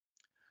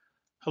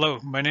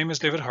Hello, my name is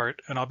David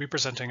Hart, and I'll be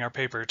presenting our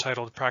paper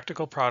titled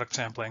Practical Product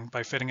Sampling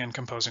by Fitting and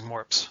Composing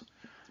Warps.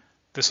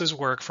 This is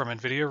work from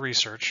NVIDIA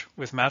Research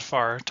with Matt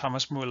Pharr,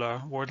 Thomas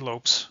Müller, Ward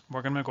Lopes,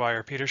 Morgan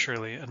McGuire, Peter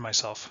Shirley, and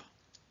myself.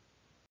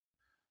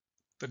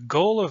 The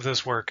goal of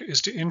this work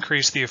is to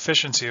increase the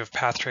efficiency of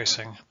path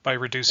tracing by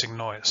reducing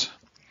noise.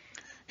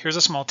 Here's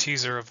a small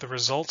teaser of the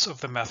results of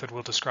the method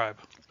we'll describe.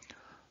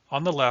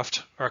 On the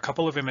left are a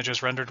couple of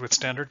images rendered with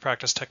standard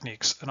practice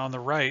techniques, and on the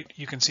right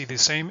you can see the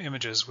same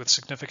images with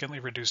significantly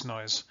reduced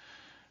noise,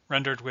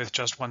 rendered with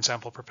just one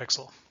sample per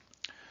pixel.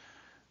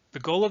 The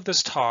goal of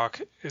this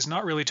talk is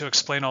not really to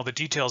explain all the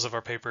details of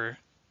our paper,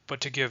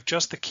 but to give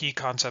just the key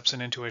concepts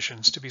and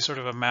intuitions to be sort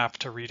of a map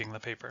to reading the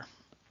paper.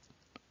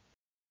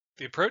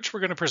 The approach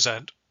we're going to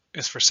present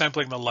is for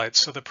sampling the lights,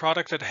 so the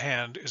product at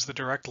hand is the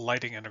direct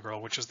lighting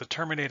integral, which is the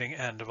terminating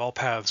end of all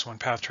paths when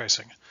path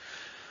tracing.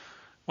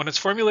 When it's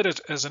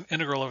formulated as an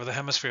integral over the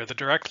hemisphere, the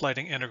direct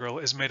lighting integral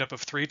is made up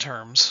of three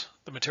terms: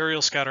 the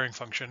material scattering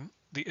function,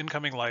 the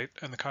incoming light,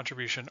 and the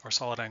contribution or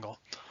solid angle.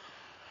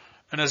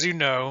 And as you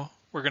know,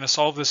 we're going to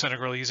solve this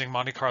integral using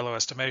Monte Carlo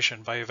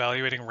estimation by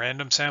evaluating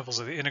random samples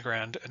of the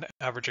integrand and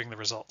averaging the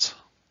results.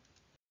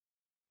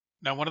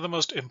 Now, one of the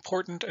most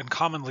important and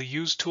commonly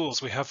used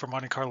tools we have for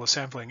Monte Carlo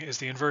sampling is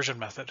the inversion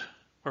method,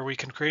 where we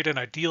can create an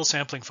ideal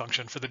sampling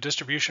function for the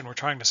distribution we're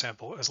trying to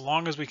sample as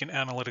long as we can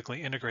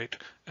analytically integrate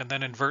and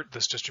then invert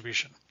this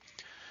distribution.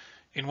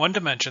 In one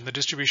dimension, the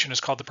distribution is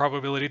called the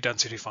probability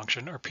density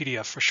function, or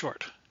PDF for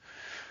short.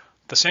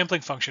 The sampling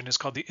function is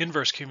called the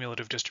inverse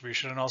cumulative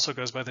distribution and also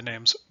goes by the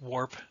names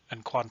warp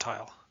and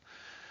quantile.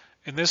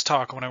 In this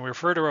talk, when I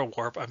refer to a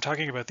warp, I'm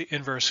talking about the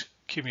inverse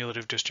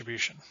cumulative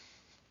distribution.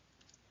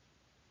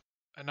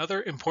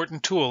 Another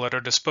important tool at our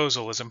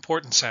disposal is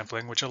importance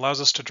sampling, which allows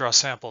us to draw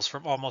samples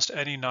from almost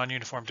any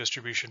non-uniform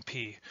distribution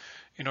P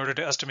in order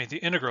to estimate the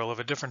integral of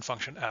a different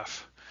function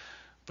f.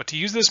 But to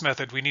use this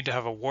method, we need to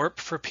have a warp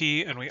for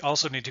P, and we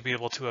also need to be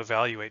able to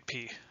evaluate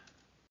P.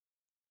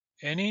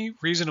 Any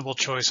reasonable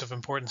choice of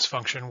importance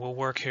function will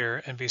work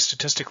here and be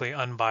statistically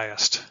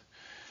unbiased.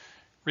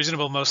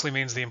 Reasonable mostly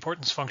means the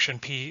importance function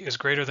P is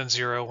greater than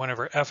 0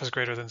 whenever f is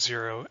greater than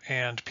 0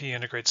 and P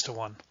integrates to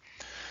 1.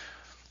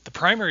 The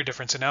primary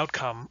difference in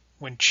outcome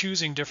when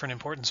choosing different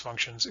importance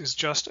functions is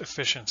just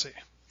efficiency.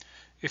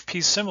 If P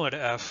is similar to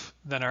f,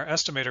 then our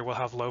estimator will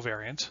have low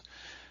variance,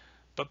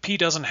 but P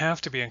doesn't have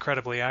to be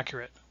incredibly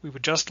accurate. We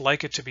would just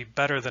like it to be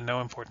better than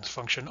no importance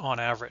function on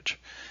average,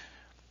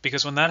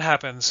 because when that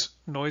happens,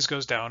 noise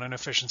goes down and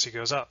efficiency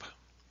goes up.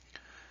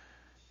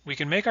 We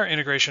can make our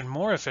integration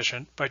more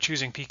efficient by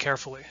choosing P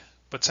carefully,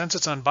 but since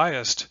it's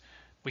unbiased,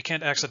 we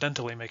can't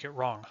accidentally make it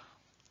wrong.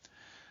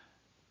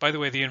 By the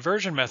way, the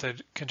inversion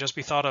method can just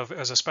be thought of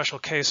as a special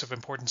case of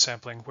importance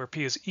sampling where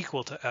P is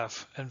equal to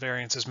f and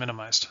variance is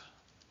minimized.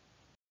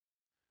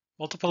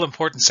 Multiple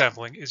importance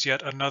sampling is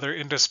yet another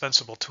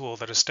indispensable tool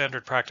that is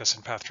standard practice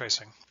in path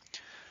tracing.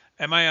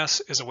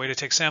 MIS is a way to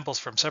take samples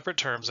from separate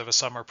terms of a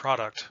sum or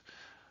product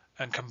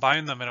and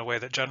combine them in a way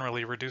that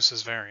generally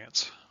reduces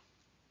variance.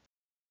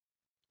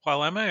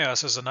 While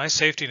MIS is a nice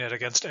safety net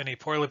against any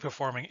poorly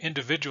performing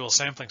individual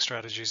sampling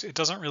strategies, it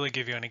doesn't really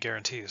give you any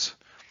guarantees.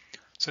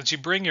 Since you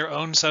bring your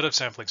own set of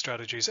sampling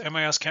strategies,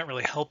 MIS can't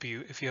really help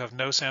you if you have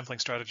no sampling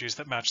strategies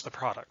that match the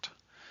product.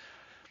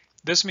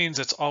 This means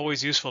it's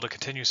always useful to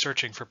continue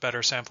searching for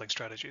better sampling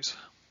strategies.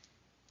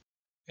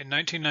 In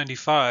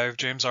 1995,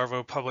 James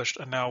Arvo published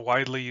a now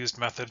widely used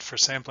method for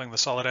sampling the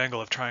solid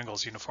angle of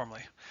triangles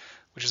uniformly,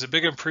 which is a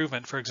big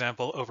improvement, for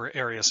example, over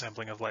area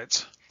sampling of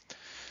lights.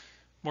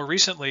 More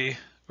recently,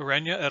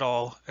 Urenya et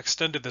al.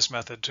 Extended this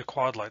method to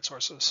quad light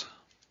sources.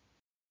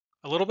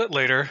 A little bit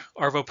later,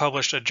 Arvo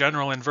published a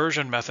general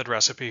inversion method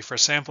recipe for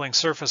sampling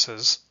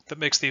surfaces that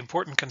makes the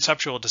important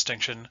conceptual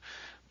distinction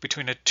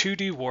between a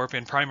 2D warp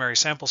in primary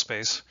sample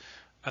space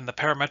and the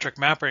parametric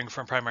mapping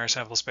from primary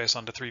sample space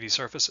onto 3D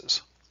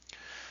surfaces.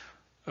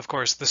 Of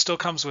course, this still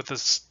comes with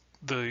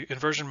the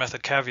inversion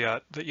method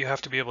caveat that you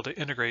have to be able to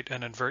integrate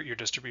and invert your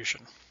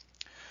distribution.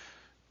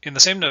 In the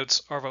same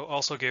notes, Arvo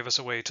also gave us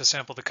a way to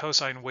sample the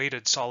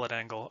cosine-weighted solid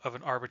angle of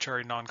an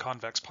arbitrary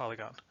non-convex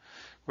polygon,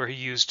 where he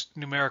used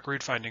numeric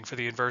root finding for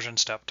the inversion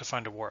step to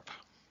find a warp.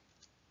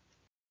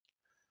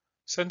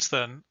 Since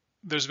then,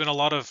 there's been a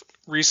lot of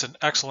recent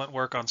excellent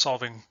work on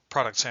solving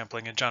product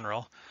sampling in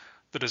general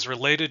that is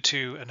related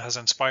to and has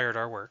inspired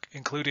our work,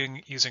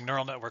 including using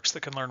neural networks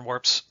that can learn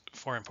warps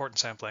for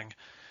importance sampling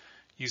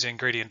using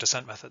gradient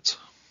descent methods.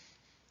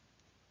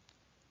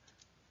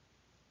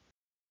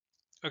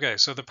 Okay,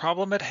 so the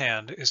problem at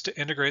hand is to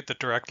integrate the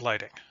direct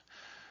lighting,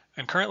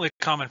 and currently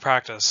common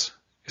practice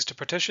is to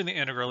partition the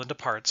integral into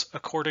parts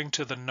according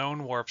to the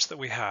known warps that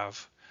we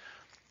have,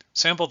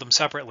 sample them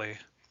separately,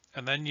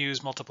 and then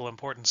use multiple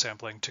importance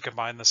sampling to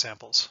combine the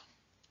samples.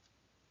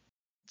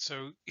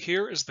 So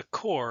here is the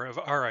core of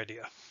our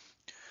idea.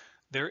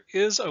 There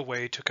is a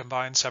way to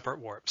combine separate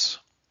warps,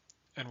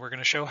 and we're going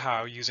to show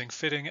how using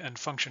fitting and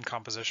function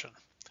composition.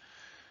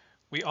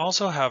 We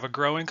also have a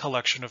growing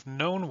collection of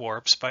known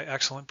warps by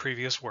excellent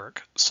previous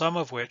work, some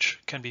of which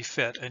can be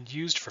fit and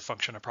used for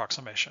function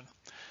approximation.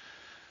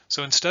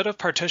 So instead of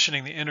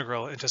partitioning the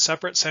integral into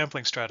separate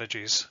sampling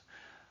strategies,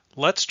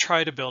 let's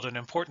try to build an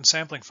important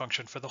sampling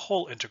function for the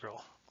whole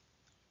integral,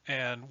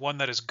 and one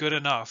that is good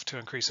enough to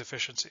increase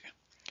efficiency.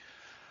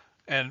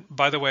 And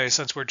by the way,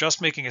 since we're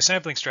just making a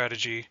sampling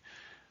strategy,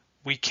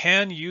 we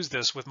can use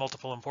this with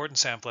multiple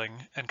importance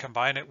sampling and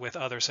combine it with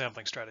other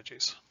sampling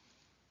strategies.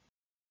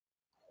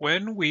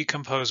 When we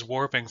compose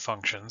warping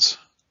functions,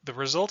 the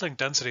resulting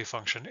density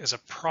function is a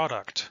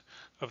product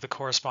of the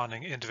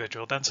corresponding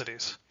individual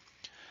densities.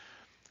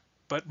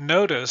 But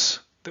notice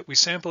that we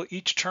sample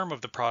each term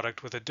of the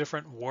product with a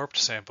different warped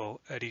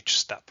sample at each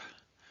step.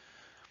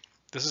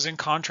 This is in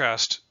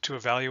contrast to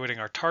evaluating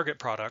our target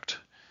product,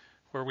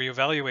 where we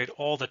evaluate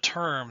all the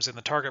terms in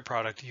the target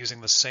product using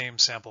the same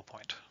sample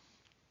point.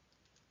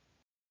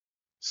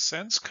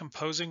 Since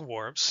composing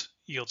warps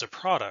yields a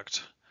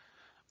product,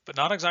 but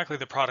not exactly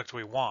the product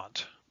we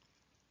want,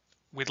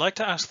 we'd like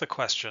to ask the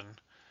question,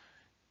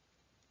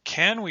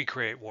 can we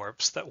create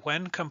warps that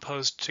when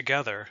composed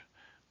together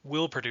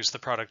will produce the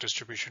product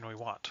distribution we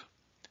want?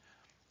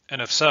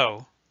 And if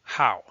so,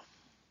 how?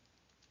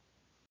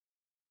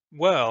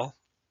 Well,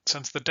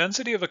 since the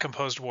density of a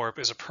composed warp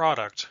is a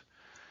product,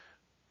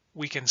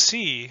 we can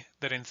see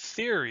that in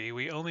theory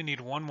we only need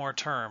one more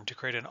term to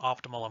create an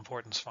optimal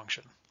importance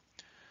function.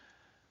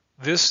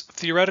 This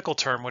theoretical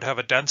term would have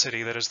a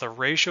density that is the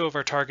ratio of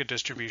our target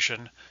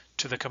distribution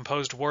to the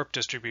composed warp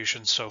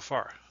distribution so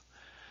far.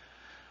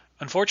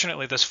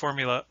 Unfortunately, this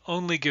formula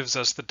only gives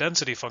us the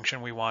density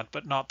function we want,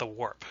 but not the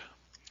warp.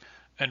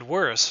 And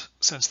worse,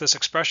 since this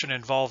expression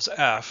involves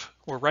f,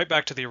 we're right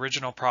back to the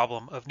original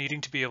problem of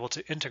needing to be able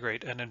to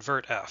integrate and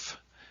invert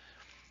f.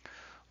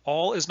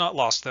 All is not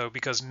lost though,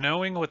 because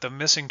knowing what the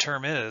missing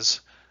term is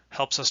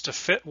helps us to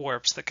fit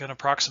warps that can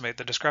approximate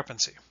the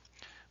discrepancy.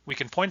 We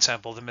can point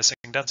sample the missing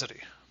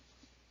density.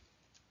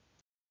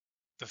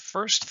 The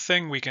first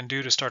thing we can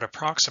do to start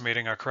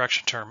approximating our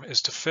correction term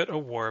is to fit a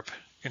warp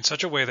in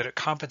such a way that it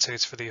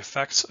compensates for the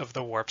effects of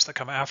the warps that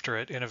come after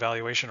it in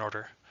evaluation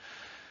order.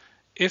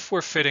 If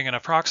we're fitting an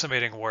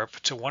approximating warp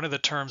to one of the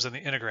terms in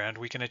the integrand,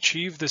 we can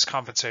achieve this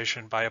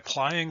compensation by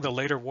applying the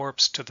later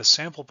warps to the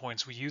sample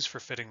points we use for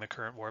fitting the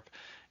current warp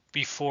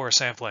before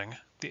sampling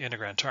the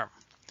integrand term.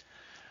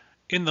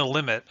 In the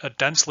limit, a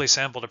densely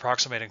sampled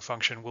approximating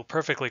function will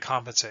perfectly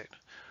compensate,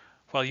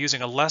 while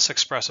using a less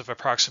expressive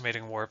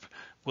approximating warp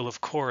will of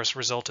course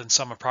result in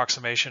some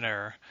approximation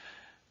error,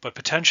 but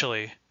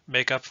potentially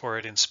make up for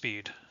it in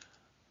speed.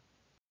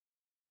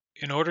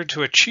 In order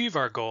to achieve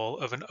our goal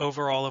of an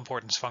overall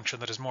importance function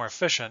that is more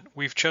efficient,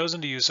 we've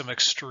chosen to use some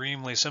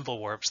extremely simple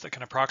warps that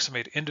can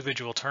approximate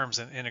individual terms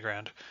in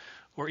integrand,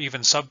 or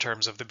even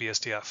subterms of the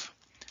BSDF.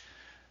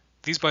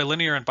 These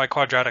bilinear and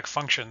biquadratic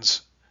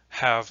functions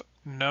have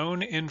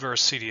known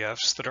inverse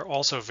CDFs that are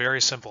also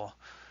very simple,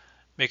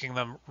 making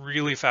them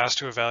really fast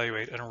to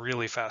evaluate and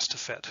really fast to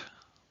fit.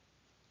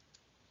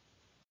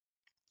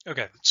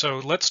 Okay, so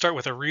let's start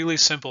with a really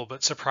simple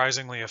but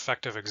surprisingly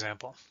effective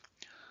example.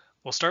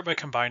 We'll start by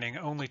combining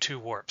only two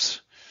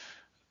warps,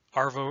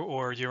 Arvo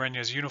or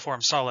Ureña's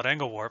uniform solid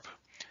angle warp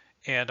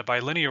and a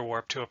bilinear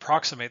warp to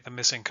approximate the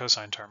missing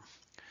cosine term.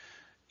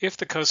 If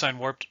the cosine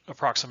warped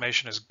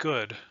approximation is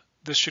good,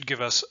 this should give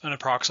us an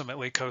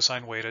approximately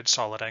cosine weighted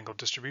solid angle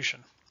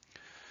distribution.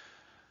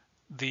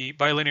 The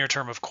bilinear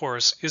term, of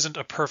course, isn't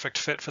a perfect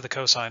fit for the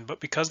cosine, but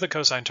because the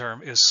cosine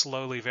term is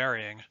slowly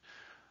varying,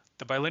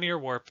 the bilinear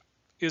warp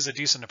is a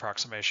decent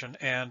approximation,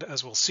 and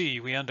as we'll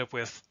see, we end up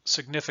with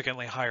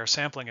significantly higher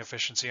sampling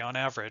efficiency on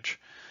average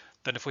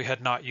than if we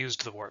had not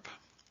used the warp.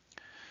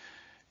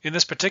 In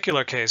this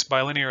particular case,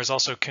 bilinear is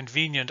also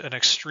convenient and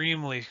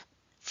extremely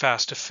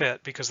fast to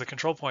fit because the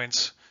control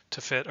points to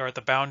fit are at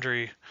the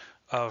boundary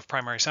of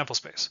primary sample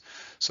space.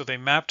 So they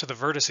map to the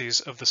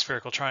vertices of the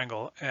spherical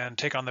triangle and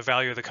take on the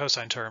value of the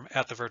cosine term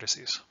at the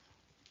vertices.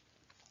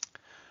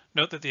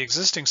 Note that the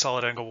existing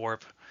solid angle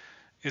warp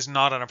is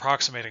not an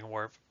approximating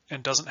warp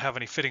and doesn't have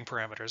any fitting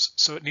parameters,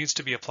 so it needs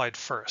to be applied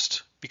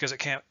first because it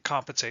can't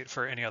compensate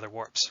for any other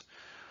warps.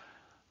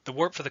 The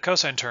warp for the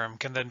cosine term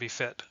can then be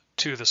fit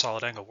to the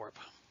solid angle warp.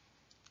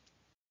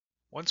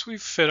 Once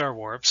we've fit our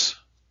warps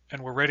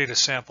and we're ready to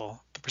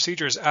sample, the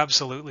procedure is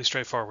absolutely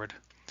straightforward.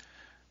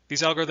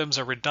 These algorithms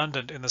are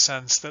redundant in the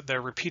sense that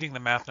they're repeating the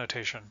math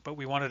notation, but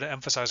we wanted to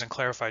emphasize and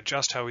clarify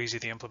just how easy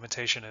the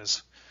implementation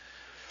is.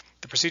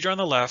 The procedure on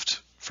the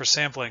left for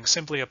sampling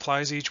simply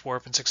applies each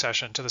warp in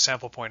succession to the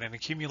sample point and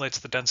accumulates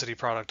the density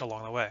product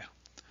along the way.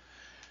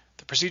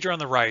 The procedure on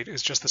the right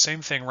is just the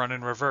same thing run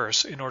in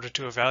reverse in order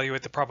to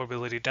evaluate the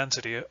probability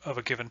density of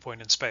a given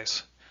point in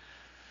space.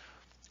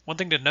 One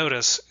thing to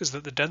notice is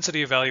that the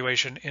density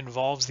evaluation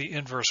involves the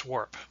inverse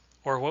warp,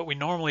 or what we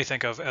normally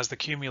think of as the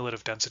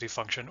cumulative density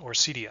function, or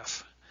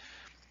CDF.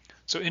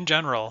 So in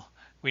general,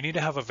 we need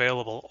to have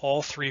available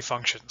all three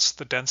functions,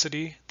 the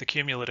density, the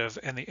cumulative,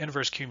 and the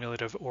inverse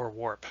cumulative, or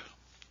warp.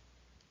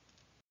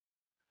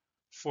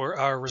 For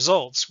our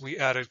results, we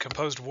added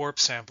composed warp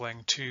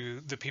sampling to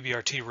the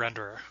PBRT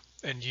renderer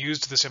and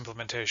used this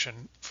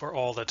implementation for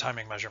all the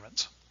timing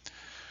measurements.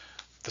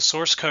 The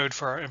source code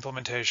for our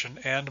implementation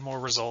and more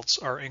results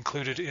are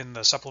included in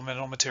the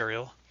supplemental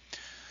material.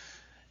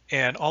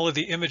 And all of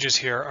the images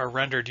here are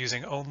rendered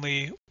using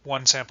only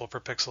one sample per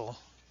pixel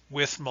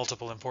with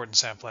multiple importance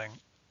sampling,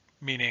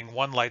 meaning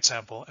one light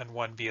sample and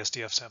one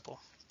BSDF sample.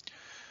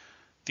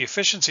 The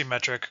efficiency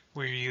metric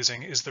we're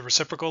using is the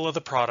reciprocal of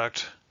the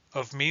product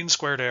of mean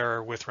squared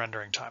error with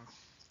rendering time.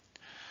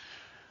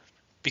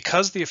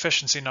 Because the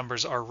efficiency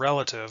numbers are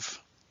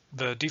relative,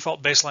 the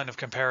default baseline of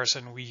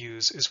comparison we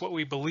use is what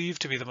we believe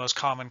to be the most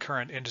common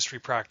current industry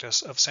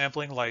practice of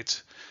sampling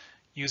light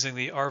using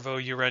the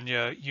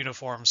Arvo-Urenia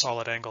uniform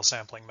solid angle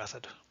sampling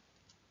method.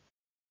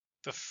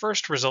 The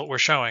first result we're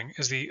showing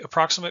is the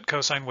approximate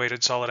cosine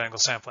weighted solid angle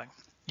sampling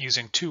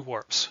using 2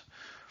 warps.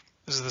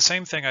 This is the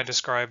same thing I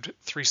described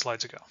 3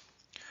 slides ago.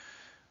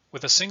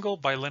 With a single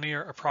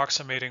bilinear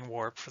approximating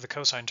warp for the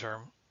cosine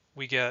term,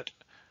 we get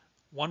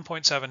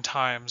 1.7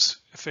 times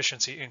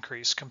efficiency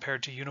increase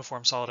compared to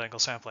uniform solid angle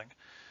sampling,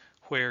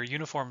 where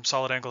uniform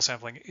solid angle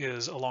sampling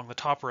is along the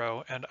top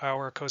row and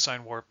our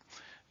cosine warp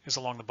is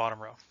along the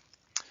bottom row.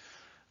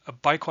 A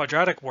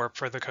biquadratic warp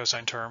for the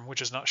cosine term,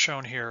 which is not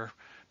shown here,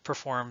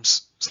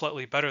 performs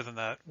slightly better than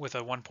that with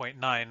a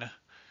 1.9x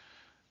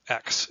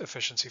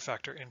efficiency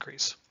factor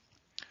increase.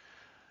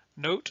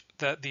 Note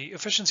that the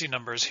efficiency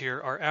numbers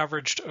here are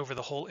averaged over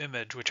the whole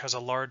image, which has a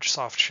large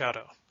soft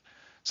shadow.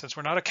 Since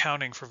we're not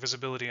accounting for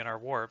visibility in our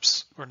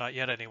warps, or not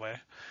yet anyway,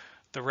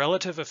 the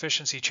relative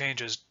efficiency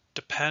changes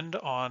depend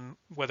on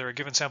whether a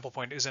given sample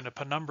point is in a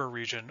penumbra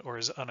region or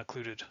is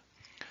unoccluded.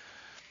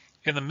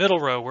 In the middle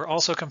row, we're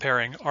also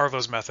comparing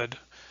Arvo's method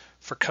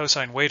for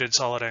cosine weighted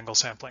solid angle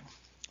sampling.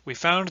 We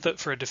found that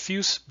for a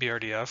diffuse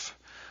BRDF,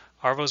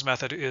 Arvo's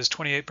method is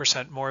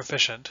 28% more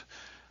efficient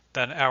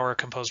than our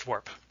composed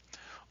warp.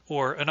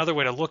 Or another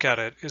way to look at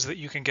it is that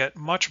you can get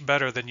much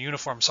better than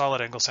uniform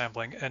solid angle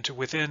sampling and to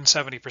within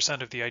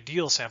 70% of the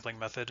ideal sampling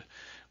method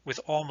with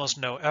almost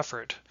no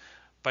effort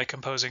by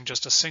composing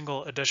just a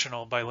single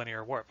additional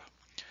bilinear warp.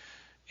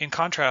 In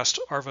contrast,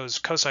 Arvo's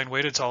cosine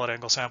weighted solid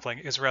angle sampling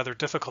is rather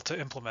difficult to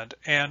implement,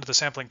 and the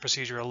sampling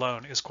procedure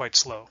alone is quite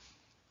slow.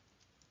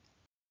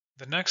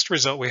 The next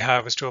result we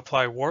have is to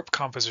apply warp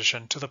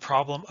composition to the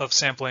problem of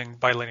sampling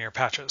bilinear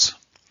patches.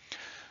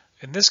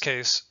 In this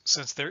case,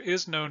 since there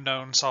is no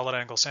known solid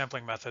angle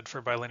sampling method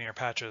for bilinear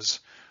patches,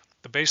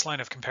 the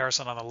baseline of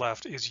comparison on the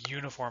left is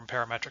uniform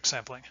parametric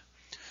sampling.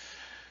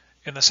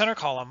 In the center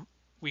column,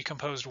 we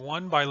composed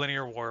one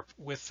bilinear warp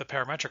with the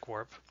parametric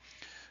warp,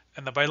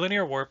 and the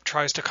bilinear warp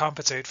tries to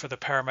compensate for the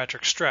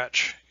parametric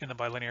stretch in the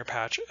bilinear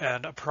patch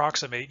and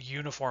approximate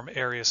uniform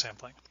area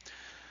sampling.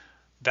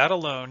 That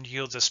alone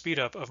yields a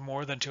speedup of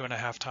more than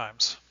 2.5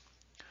 times.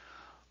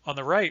 On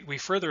the right, we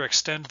further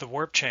extend the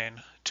warp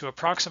chain to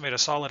approximate a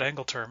solid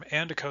angle term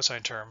and a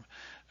cosine term,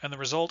 and the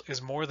result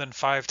is more than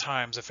 5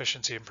 times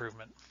efficiency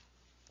improvement.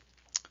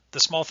 The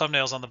small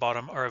thumbnails on the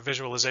bottom are a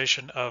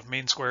visualization of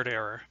mean squared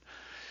error.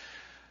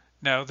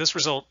 Now, this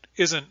result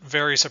isn't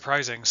very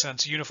surprising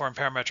since uniform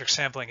parametric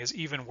sampling is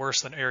even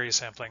worse than area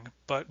sampling,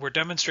 but we're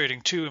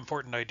demonstrating 2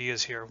 important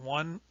ideas here.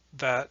 One,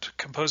 that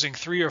composing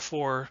 3 or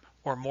 4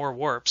 or more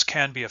warps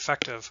can be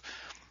effective,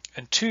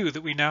 and 2,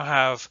 that we now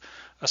have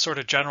a sort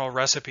of general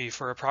recipe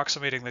for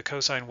approximating the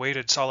cosine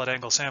weighted solid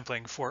angle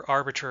sampling for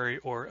arbitrary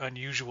or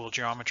unusual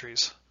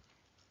geometries.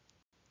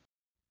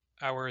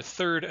 Our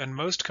third and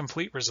most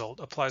complete result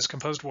applies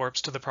composed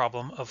warps to the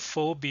problem of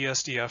full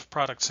BSDF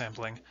product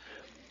sampling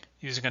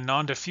using a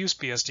non-diffuse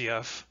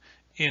BSDF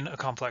in a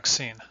complex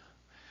scene.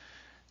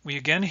 We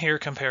again here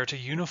compare to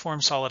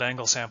uniform solid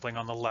angle sampling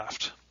on the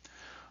left.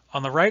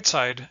 On the right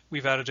side,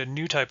 we've added a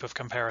new type of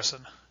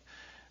comparison.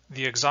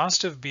 The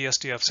exhaustive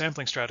BSDF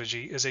sampling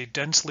strategy is a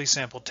densely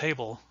sampled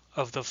table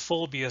of the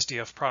full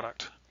BSDF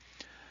product.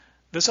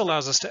 This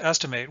allows us to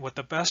estimate what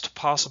the best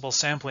possible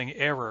sampling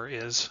error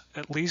is,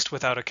 at least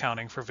without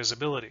accounting for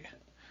visibility.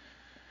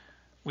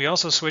 We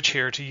also switch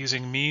here to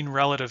using mean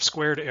relative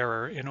squared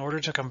error in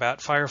order to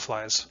combat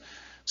fireflies,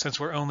 since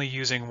we're only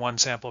using one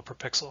sample per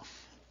pixel.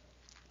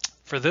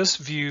 For this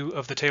view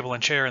of the table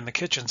and chair in the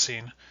kitchen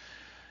scene,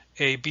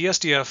 a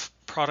BSDF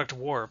product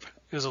warp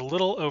is a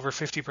little over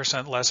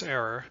 50% less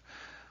error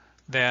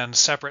than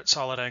separate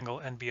solid angle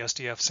and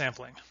BSDF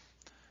sampling.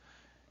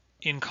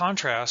 In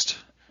contrast,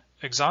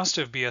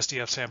 exhaustive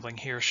BSDF sampling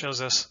here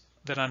shows us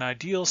that an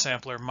ideal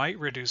sampler might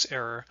reduce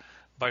error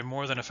by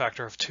more than a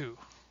factor of 2.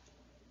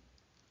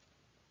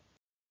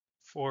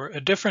 For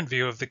a different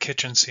view of the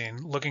kitchen scene,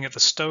 looking at the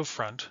stove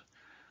front,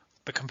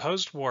 the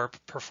composed warp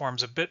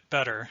performs a bit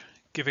better,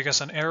 giving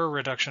us an error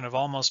reduction of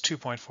almost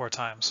 2.4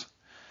 times.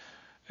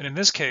 And in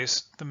this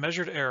case, the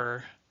measured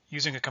error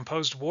using a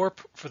composed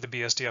warp for the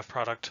BSDF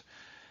product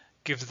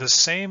gives the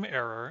same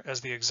error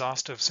as the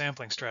exhaustive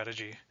sampling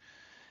strategy,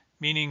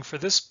 meaning for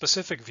this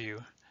specific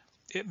view,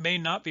 it may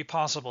not be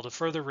possible to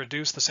further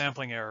reduce the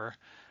sampling error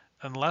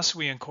unless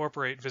we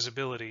incorporate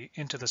visibility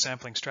into the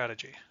sampling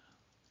strategy.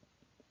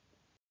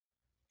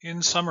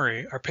 In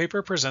summary, our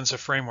paper presents a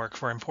framework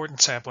for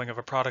important sampling of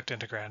a product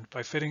integrand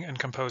by fitting and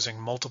composing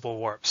multiple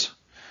warps.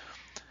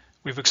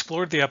 We've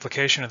explored the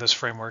application of this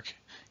framework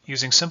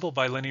using simple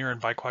bilinear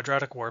and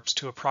biquadratic warps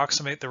to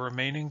approximate the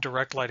remaining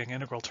direct lighting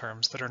integral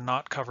terms that are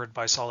not covered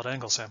by solid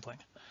angle sampling.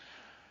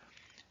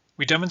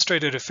 We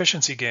demonstrated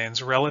efficiency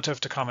gains relative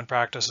to common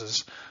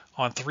practices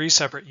on 3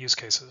 separate use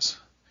cases: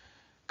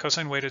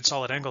 cosine-weighted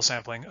solid angle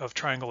sampling of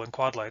triangle and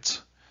quad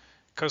lights,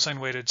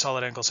 cosine-weighted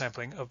solid angle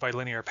sampling of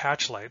bilinear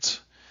patch lights,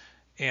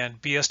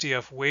 and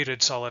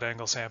BSDF-weighted solid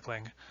angle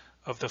sampling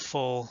of the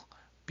full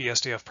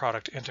BSDF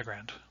product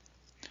integrand.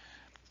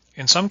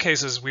 In some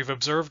cases, we've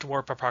observed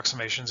warp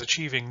approximations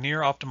achieving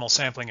near optimal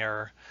sampling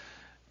error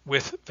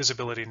with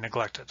visibility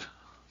neglected.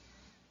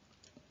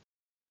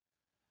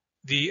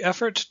 The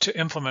effort to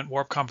implement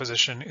warp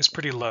composition is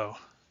pretty low.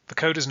 The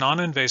code is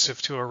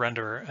non-invasive to a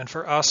renderer, and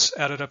for us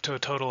added up to a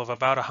total of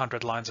about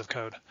 100 lines of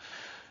code,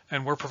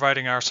 and we're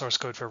providing our source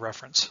code for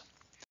reference.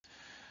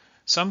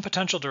 Some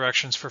potential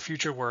directions for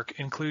future work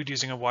include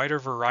using a wider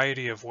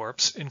variety of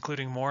warps,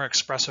 including more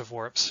expressive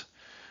warps.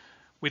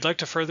 We'd like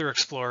to further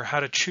explore how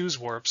to choose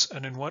warps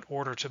and in what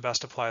order to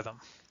best apply them.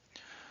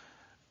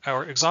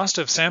 Our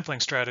exhaustive sampling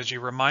strategy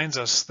reminds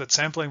us that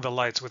sampling the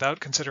lights without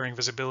considering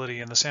visibility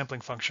in the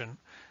sampling function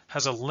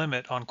has a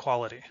limit on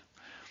quality,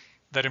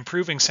 that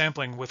improving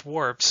sampling with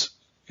warps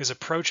is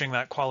approaching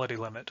that quality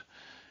limit,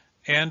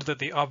 and that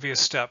the obvious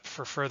step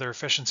for further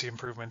efficiency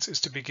improvements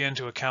is to begin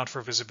to account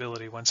for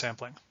visibility when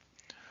sampling.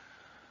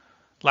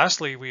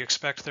 Lastly, we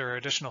expect there are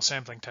additional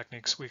sampling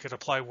techniques we could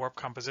apply warp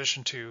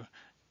composition to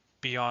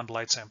beyond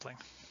light sampling.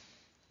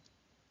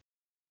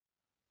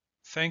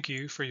 Thank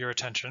you for your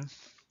attention,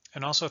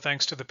 and also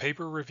thanks to the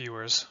paper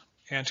reviewers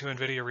and to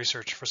NVIDIA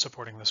Research for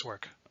supporting this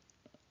work.